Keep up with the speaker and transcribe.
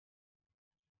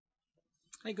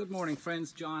Hey, good morning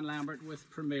friends. John Lambert with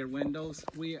Premier Windows.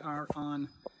 We are on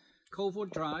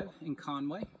Covewood Drive in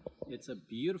Conway. It's a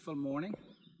beautiful morning,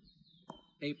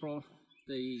 April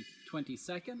the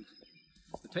 22nd.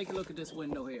 But take a look at this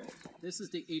window here. This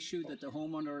is the issue that the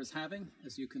homeowner is having.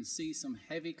 As you can see, some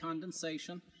heavy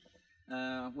condensation.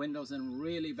 Windows in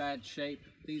really bad shape.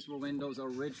 These were windows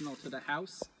original to the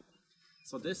house.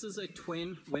 So this is a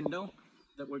twin window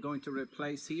that we're going to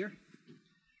replace here.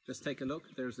 Just take a look,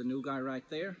 there's the new guy right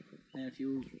there. And if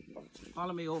you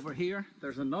follow me over here,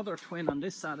 there's another twin on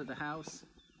this side of the house.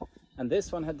 And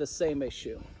this one had the same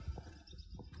issue.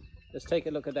 Just take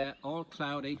a look at that, all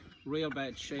cloudy, real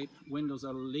bad shape. Windows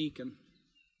are leaking,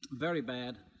 very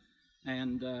bad.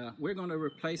 And we're going to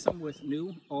replace them with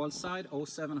new Allside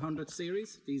 0700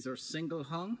 series. These are single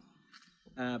hung,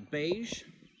 beige,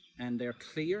 and they're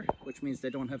clear, which means they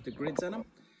don't have the grids in them.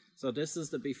 So this is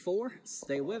the before.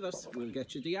 Stay with us, we'll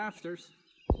get you the afters.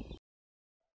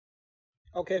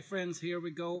 Okay friends, here we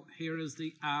go. Here is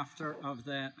the after of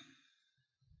that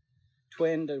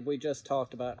twin that we just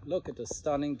talked about. Look at the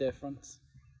stunning difference.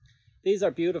 These are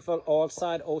beautiful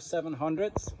Allside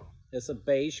 0700s. There's a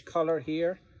beige color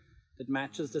here that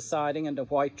matches the siding and the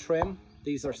white trim.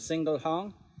 These are single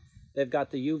hung. They've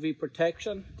got the UV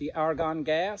protection, the argon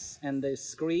gas, and the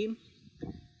screen.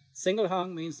 Single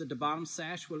hung means that the bottom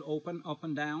sash will open up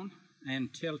and down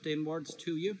and tilt inwards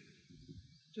to you.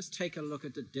 Just take a look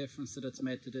at the difference that it's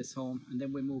made to this home. And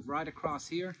then we move right across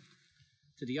here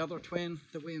to the other twin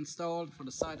that we installed for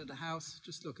the side of the house.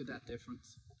 Just look at that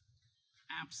difference.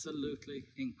 Absolutely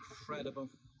incredible.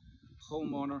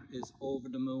 Homeowner is over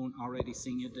the moon, already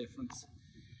seeing a difference.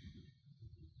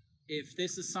 If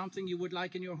this is something you would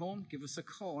like in your home, give us a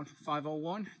call,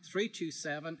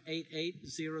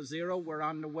 501-327-8800. We're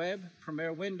on the web,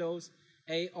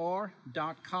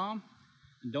 premierwindowsar.com.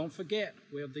 And don't forget,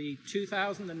 we're the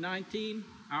 2019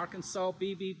 Arkansas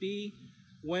BBB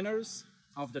winners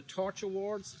of the Torch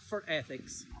Awards for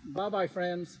Ethics. Bye-bye,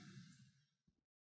 friends.